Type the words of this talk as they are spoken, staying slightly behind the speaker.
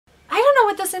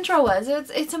what this intro was.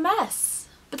 It's a mess,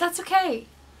 but that's okay.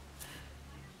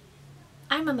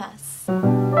 I'm a mess.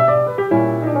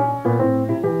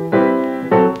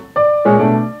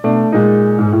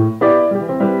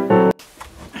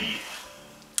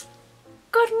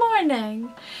 Good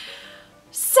morning.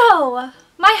 So,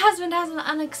 my husband has an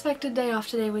unexpected day off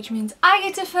today, which means I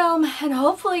get to film and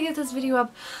hopefully get this video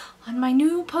up on my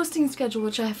new posting schedule,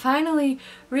 which I finally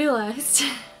realized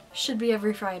should be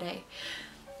every Friday.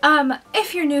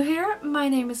 If you're new here, my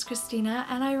name is Christina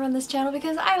and I run this channel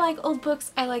because I like old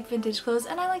books, I like vintage clothes,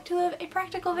 and I like to live a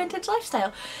practical vintage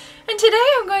lifestyle. And today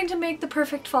I'm going to make the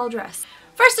perfect fall dress.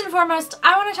 First and foremost,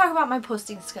 I want to talk about my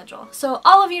posting schedule. So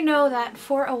all of you know that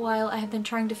for a while I have been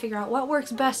trying to figure out what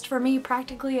works best for me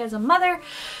practically as a mother,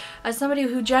 as somebody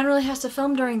who generally has to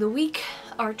film during the week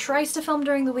or tries to film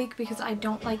during the week because I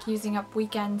don't like using up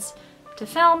weekends to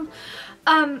film.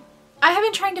 I have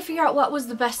been trying to figure out what was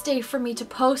the best day for me to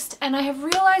post, and I have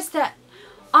realized that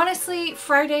honestly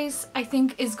Fridays I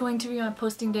think is going to be my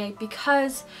posting day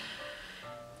because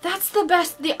that's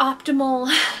the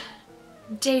optimal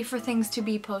day for things to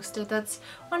be posted. That's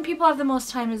when people have the most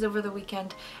time, is over the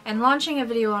weekend, and launching a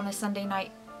video on a Sunday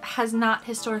night has not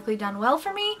historically done well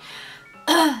for me.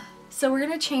 So we're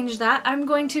gonna change that. I'm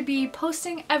going to be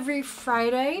posting every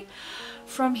Friday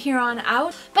from here on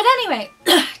out. But anyway,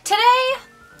 today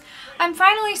I'm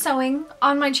finally sewing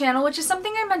on my channel, which is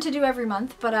something I meant to do every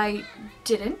month, but I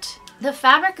didn't. The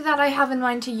fabric that I have in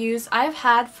mind to use, I've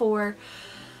had for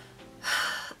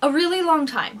a really long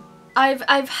time. I've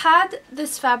had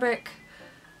this fabric,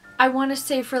 I want to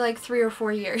say, for like 3 or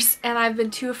 4 years, and I've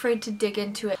been too afraid to dig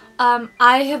into it.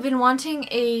 I have been wanting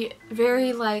a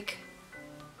very like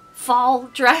fall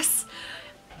dress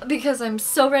because I'm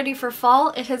so ready for fall.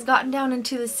 It has gotten down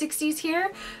into the 60s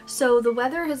here, so the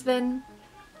weather has been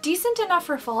decent enough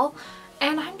for fall,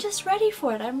 and I'm just ready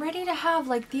for it. I'm ready to have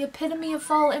like the epitome of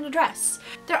fall in a dress.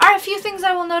 There are a few things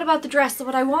I will note about the dress,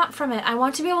 what I want from it. I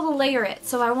want to be able to layer it,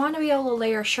 so I want to be able to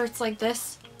layer shirts like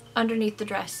this underneath the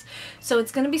dress. So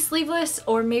it's going to be sleeveless,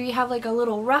 or maybe have like a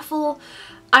little ruffle.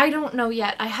 I don't know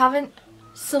yet. I haven't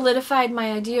solidified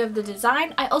my idea of the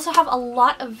design. I also have a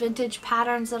lot of vintage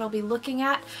patterns that I'll be looking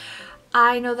at.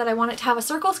 I know that I want it to have a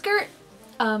circle skirt,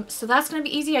 so that's going to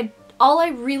be easy. All I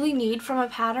really need from a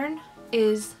pattern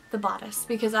is the bodice,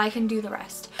 because I can do the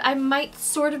rest. I might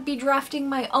sort of be drafting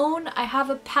my own. I have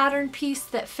a pattern piece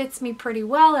that fits me pretty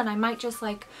well, and I might just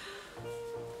like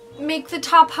make the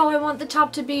top how I want the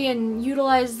top to be and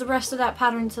utilize the rest of that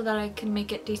pattern so that I can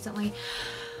make it decently.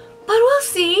 But we'll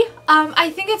see. I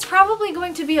think it's probably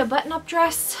going to be a button-up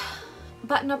dress.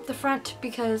 Button up the front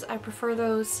because I prefer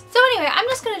those. So anyway, I'm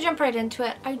just gonna jump right into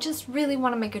it. I just really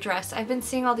want to make a dress. I've been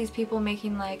seeing all these people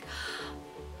making like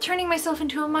turning myself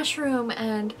into a mushroom,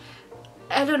 and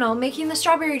I don't know, making the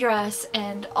strawberry dress,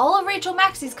 and all of Rachel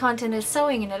Maxey's content is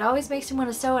sewing, and it always makes me want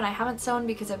to sew, and I haven't sewn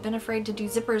because I've been afraid to do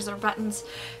zippers or buttons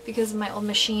because of my old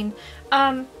machine.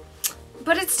 But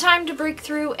it's time to break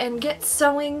through and get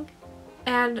sewing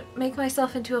and make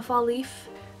myself into a fall leaf.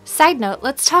 Side note,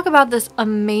 let's talk about this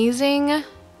amazing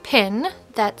pin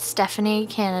that Stephanie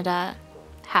Canada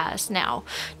has now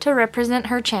to represent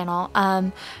her channel.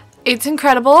 It's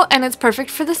incredible and it's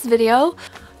perfect for this video.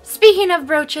 Speaking of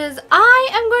brooches, I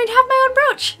am going to have my own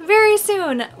brooch very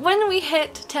soon. When we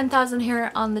hit 10,000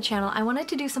 here on the channel, I wanted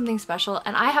to do something special,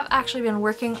 and I have actually been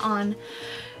working on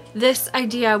this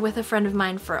idea with a friend of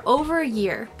mine for over a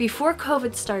year. Before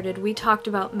COVID started, we talked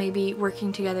about maybe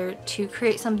working together to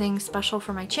create something special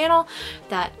for my channel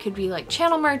that could be like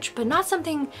channel merch, but not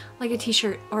something like a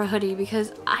t-shirt or a hoodie,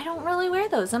 because I don't really wear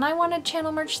those and I wanted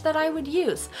channel merch that I would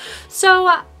use.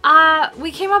 So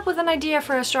we came up with an idea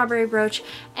for a strawberry brooch,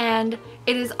 and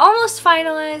it is almost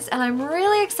finalized and I'm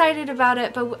really excited about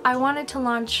it, but I wanted to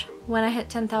launch when I hit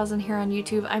 10,000 here on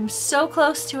YouTube. I'm so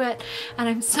close to it and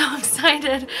I'm so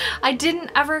excited. I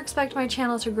didn't ever expect my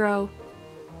channel to grow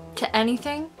to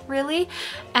anything really,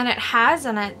 and it has,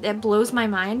 and it blows my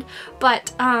mind.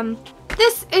 But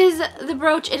this is the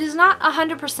brooch. It is not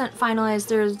 100% finalized.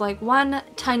 There's like one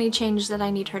tiny change that I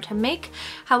need her to make.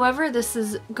 However, this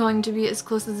is going to be as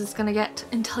close as it's gonna get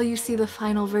until you see the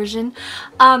final version.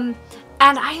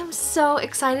 And I am so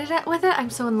excited with it. I'm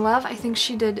so in love. I think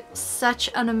she did such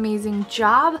an amazing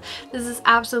job. This is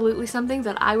absolutely something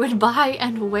that I would buy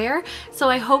and wear.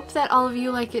 So I hope that all of you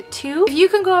like it too. If you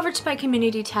can go over to my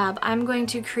community tab, I'm going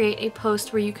to create a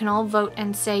post where you can all vote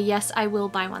and say, yes, I will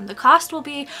buy one. The cost will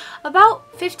be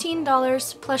about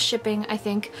 $15 plus shipping, I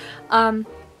think. And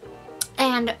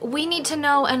we need to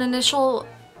know an initial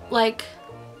like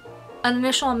an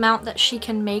initial amount that she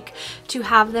can make to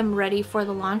have them ready for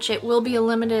the launch. It will be a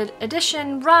limited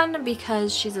edition run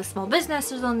because she's a small business.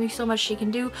 There's only so much she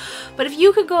can do. But if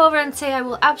you could go over and say, I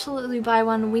will absolutely buy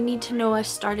one, we need to know a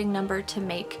starting number to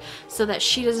make so that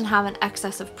she doesn't have an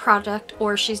excess of product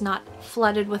or she's not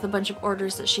flooded with a bunch of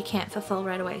orders that she can't fulfill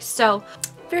right away. So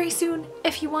very soon,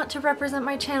 if you want to represent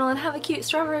my channel and have a cute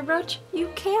strawberry brooch, you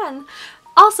can.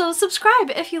 Also, subscribe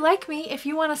if you like me, if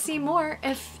you want to see more,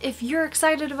 if you're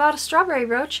excited about a strawberry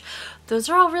brooch. Those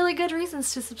are all really good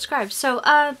reasons to subscribe. So,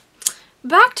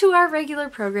 back to our regular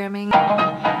programming.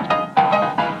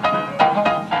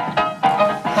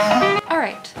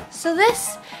 Alright, so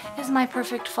this is my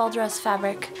perfect fall dress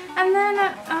fabric. And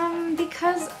then,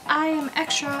 because I am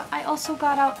extra, I also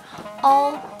got out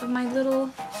all of my little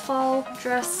fall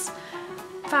dress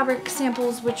fabric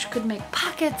samples, which could make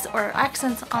pockets or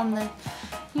accents on the,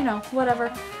 you know,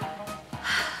 whatever.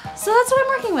 So that's what I'm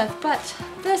working with, but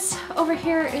this over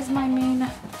here is my main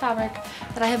fabric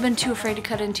that I have been too afraid to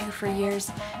cut into for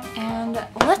years. And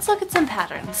let's look at some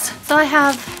patterns. So I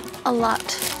have a lot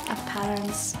of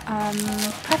patterns.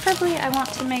 Preferably I want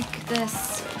to make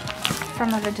this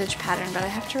from a vintage pattern, but I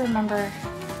have to remember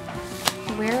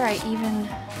where I even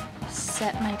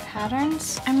set my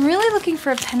patterns. I'm really looking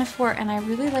for a pinafore, and I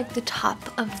really like the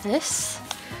top of this.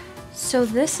 So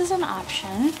this is an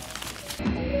option.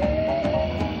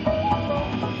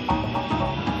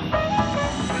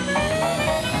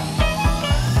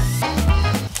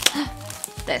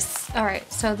 This.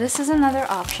 Alright, so this is another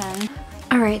option.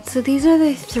 Alright, so these are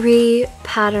the 3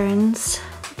 patterns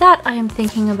that I am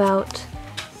thinking about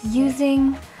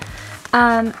using.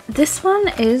 This one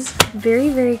is very,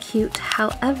 very cute.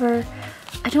 However,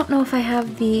 I don't know if I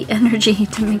have the energy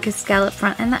to make a scallop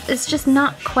front, and that is just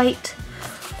not quite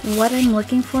what I'm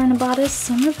looking for in a bodice,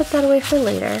 so I'm going to put that away for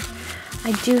later.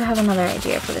 I do have another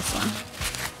idea for this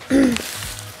one.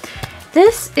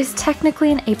 This is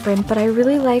technically an apron, but I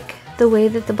really like the way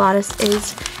that the bodice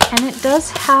is, and it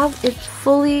does have, it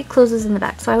fully closes in the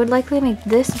back, so I would likely make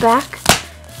this back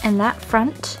and that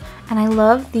front, and I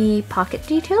love the pocket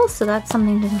details, so that's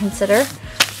something to consider.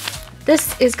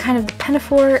 This is kind of the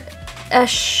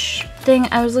pinafore-ish thing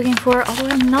I was looking for, although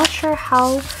I'm not sure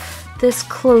how this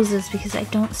closes because I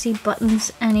don't see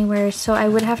buttons anywhere, so I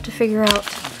would have to figure out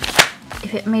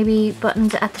if it maybe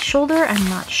buttons at the shoulder. I'm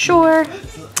not sure.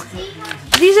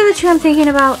 These are the 2 I'm thinking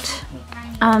about.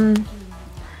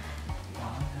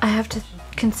 I have to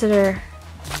consider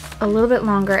a little bit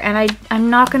longer, and I'm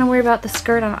not going to worry about the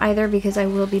skirt on either because I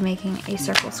will be making a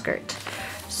circle skirt.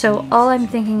 So all I'm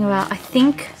thinking about, I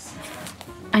think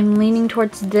I'm leaning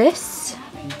towards this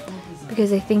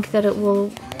because I think that it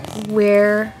will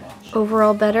wear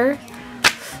overall better.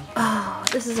 Oh,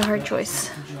 this is a hard choice.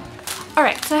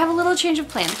 Alright, so I have a little change of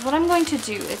plans. What I'm going to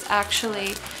do is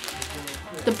actually,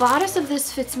 the bodice of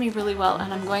this fits me really well,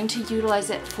 and I'm going to utilize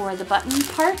it for the button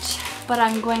part, but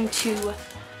I'm going to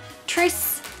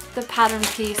trace the pattern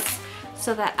piece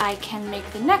so that I can make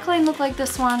the neckline look like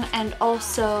this one, and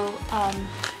also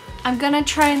I'm gonna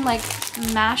try and like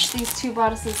mash these 2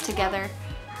 bodices together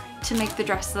to make the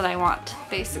dress that I want,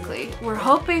 basically. We're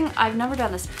hoping, I've never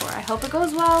done this before, I hope it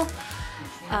goes well.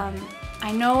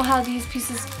 I know how these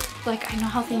pieces, like I know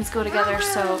how things go together,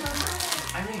 so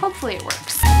hopefully it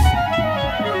works.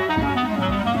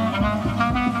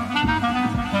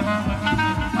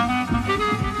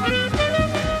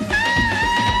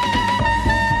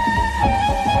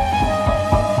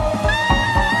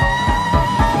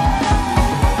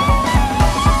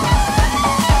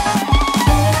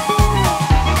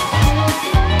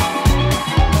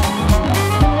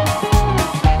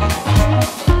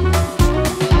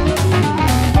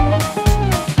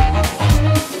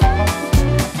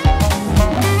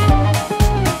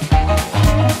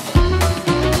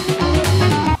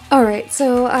 Alright,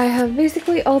 so I have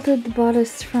basically altered the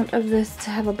bodice front of this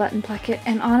to have a button placket,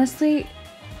 and honestly,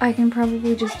 I can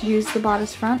probably just use the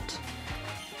bodice front.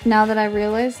 Now that I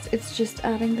realized it's just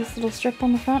adding this little strip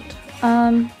on the front.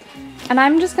 And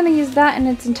I'm just going to use that in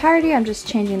its entirety. I'm just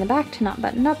changing the back to not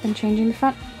button up and changing the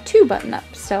front to button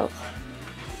up. So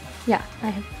yeah, I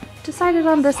have decided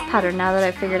on this pattern now that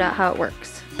I've figured out how it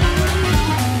works.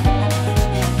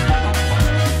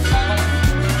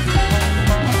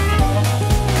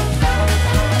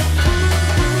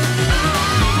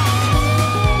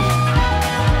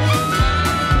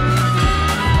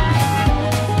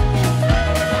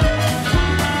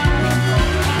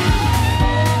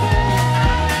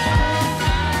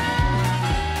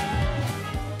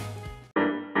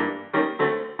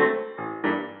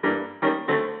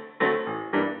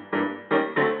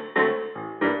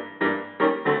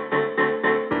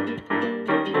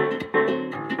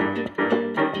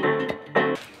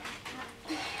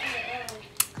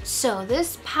 So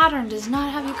this pattern does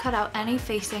not have you cut out any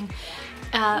facing,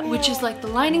 which is like the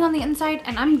lining on the inside,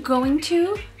 and I'm going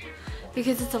to,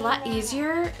 because it's a lot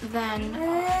easier than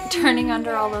turning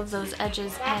under all of those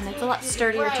edges, and it's a lot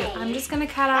sturdier too. I'm just gonna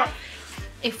cut out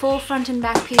a full front and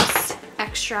back piece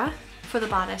extra for the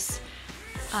bodice,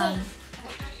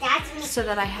 so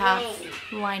that I have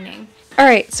lining.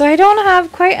 Alright, so I don't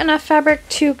have quite enough fabric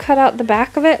to cut out the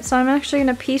back of it, so I'm actually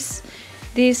gonna piece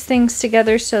these things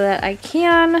together so that I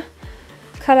can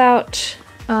cut out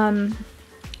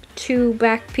 2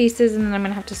 back pieces, and then I'm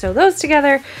gonna have to sew those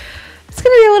together. It's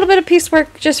gonna be a little bit of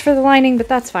piecework just for the lining, but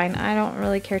that's fine. I don't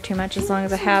really care too much as long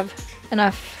as I have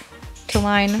enough to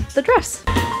line the dress.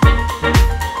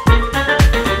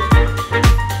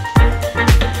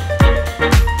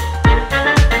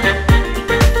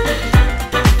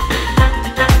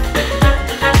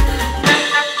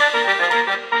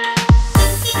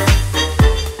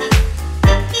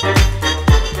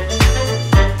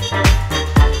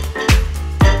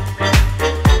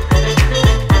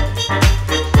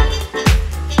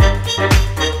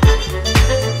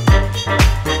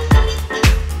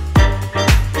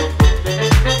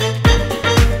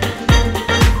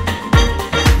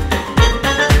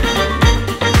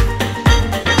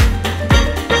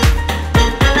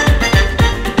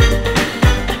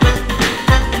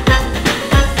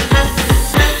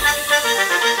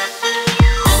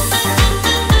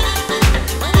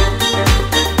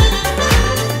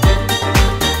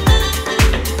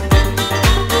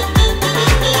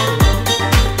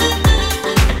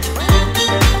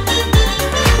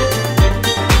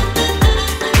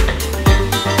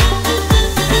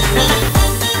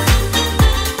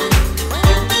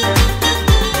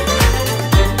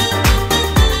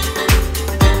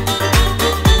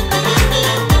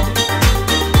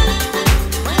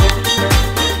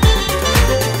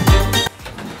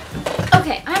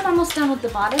 The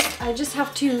bodice. I just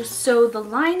have to sew the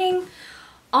lining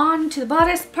onto the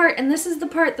bodice part, and this is the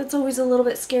part that's always a little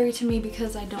bit scary to me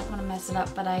because I don't want to mess it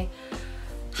up, but I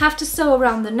have to sew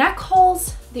around the neck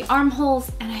holes, the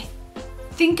armholes, and I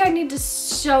think I need to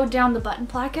sew down the button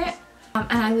placket, and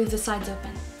I leave the sides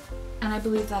open, and I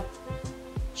believe that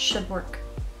should work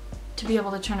to be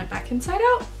able to turn it back inside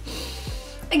out.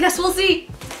 I guess we'll see.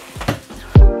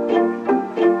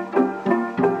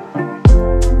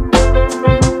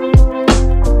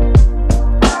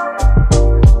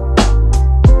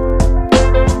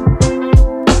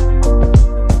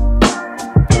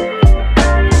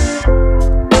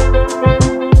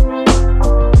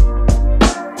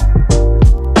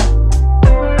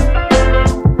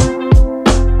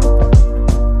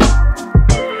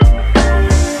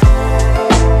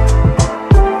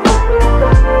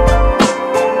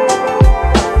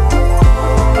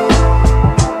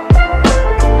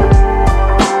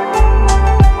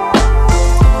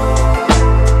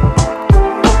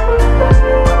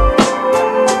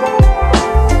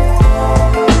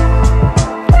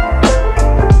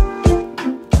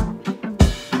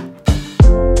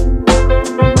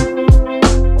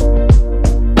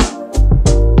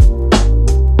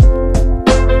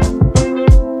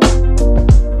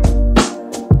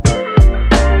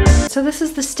 So this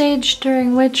is the stage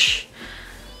during which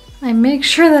I make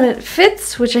sure that it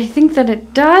fits, which I think that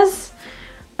it does.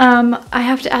 I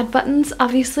have to add buttons,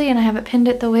 obviously, and I have it pinned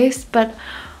at the waist, but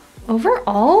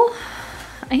overall,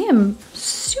 I am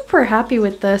super happy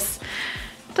with this.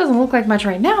 It doesn't look like much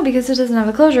right now because it doesn't have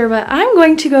a closure, but I'm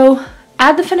going to go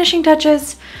add the finishing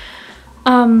touches,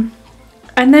 and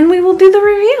then we will do the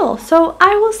reveal. So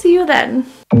I will see you then.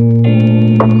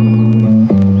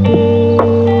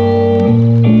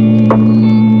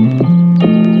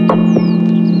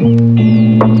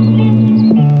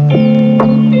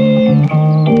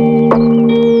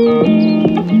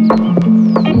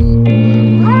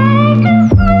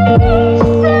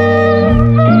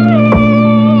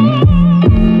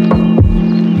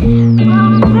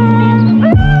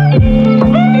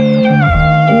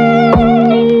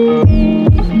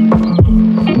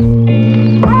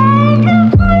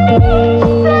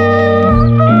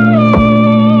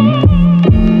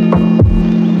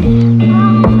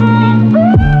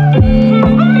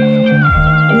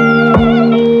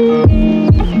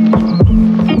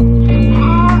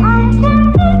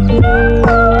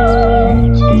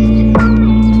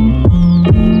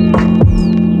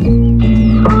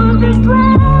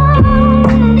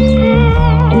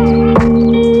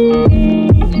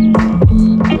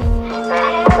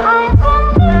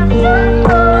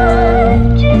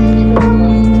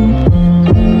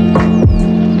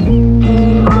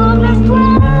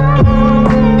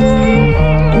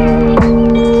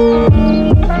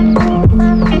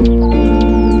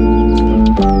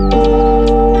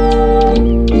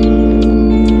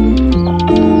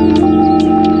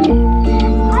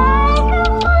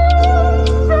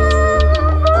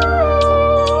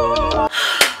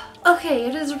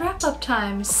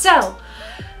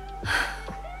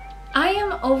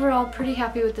 pretty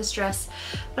happy with this dress,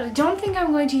 but I don't think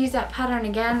I'm going to use that pattern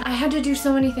again. I had to do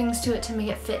so many things to it to make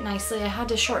it fit nicely. I had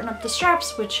to shorten up the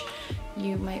straps, which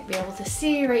you might be able to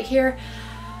see right here.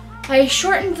 I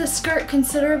shortened the skirt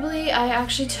considerably. I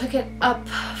actually took it up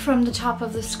from the top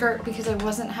of the skirt because I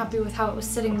wasn't happy with how it was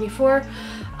sitting before.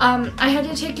 I had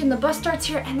to take in the bust darts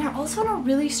here, and they're also in a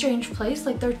really strange place,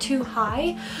 like they're too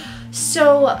high.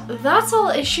 So that's all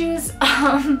issues.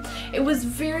 It was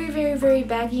very, very, very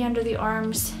baggy under the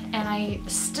arms, and I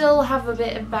still have a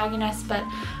bit of bagginess, but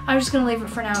I'm just gonna leave it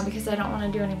for now because I don't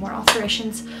want to do any more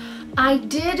alterations. I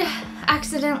did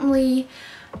accidentally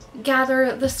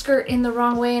gather the skirt in the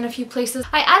wrong way in a few places.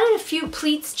 I added a few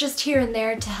pleats just here and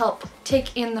there to help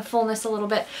take in the fullness a little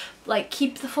bit, like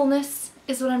keep the fullness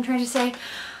is what I'm trying to say.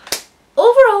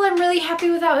 Overall, I'm really happy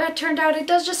with how it turned out. It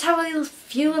does just have a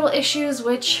few little issues,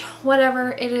 which,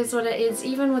 whatever, it is what it is.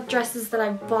 Even with dresses that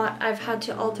I've bought, I've had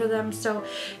to alter them, so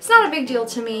it's not a big deal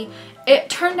to me. It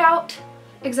turned out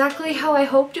exactly how I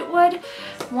hoped it would.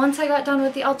 Once I got done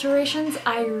with the alterations,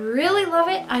 I really love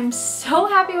it. I'm so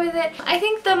happy with it. I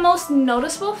think the most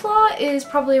noticeable flaw is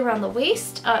probably around the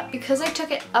waist. Because I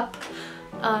took it up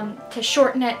to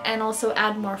shorten it and also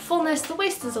add more fullness, the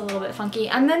waist is a little bit funky,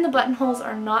 and then the buttonholes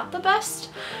are not the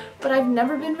best, but I've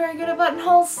never been very good at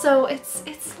buttonholes, so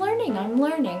it's learning. I'm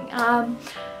learning.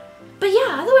 But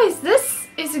yeah, otherwise this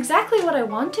is exactly what I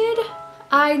wanted.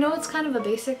 I know it's kind of a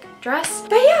basic dress,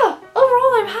 but yeah,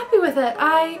 overall I'm happy with it.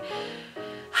 I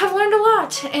have learned a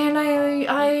lot, and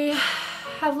I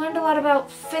have learned a lot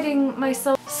about fitting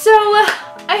myself. So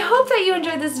I hope that you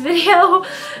enjoyed this video.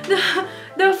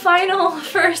 The final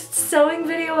first sewing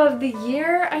video of the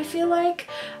year, I feel like.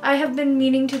 I have been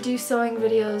meaning to do sewing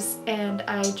videos, and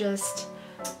I just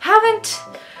haven't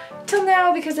till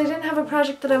now because I didn't have a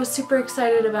project that I was super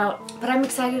excited about. But I'm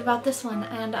excited about this one,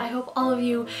 and I hope all of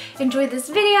you enjoyed this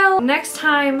video. Next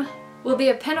time will be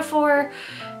a pinafore.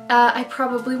 I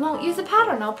probably won't use a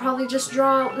pattern. I'll probably just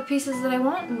draw out the pieces that I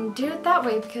want and do it that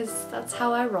way because that's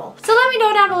how I roll. So let me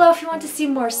know down below if you want to see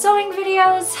more sewing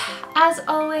videos. As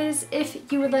always, if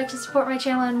you would like to support my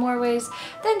channel in more ways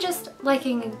than just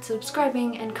liking and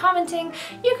subscribing and commenting,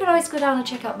 you can always go down and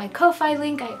check out my Ko-Fi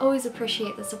link. I always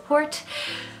appreciate the support.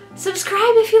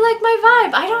 Subscribe if you like my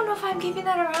vibe. I don't know if I'm keeping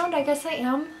that around. I guess I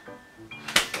am.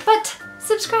 But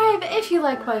subscribe if you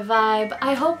like my vibe.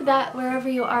 I hope that wherever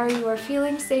you are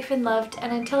feeling safe and loved.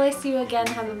 And until I see you again,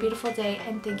 have a beautiful day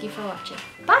and thank you for watching.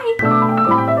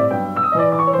 Bye!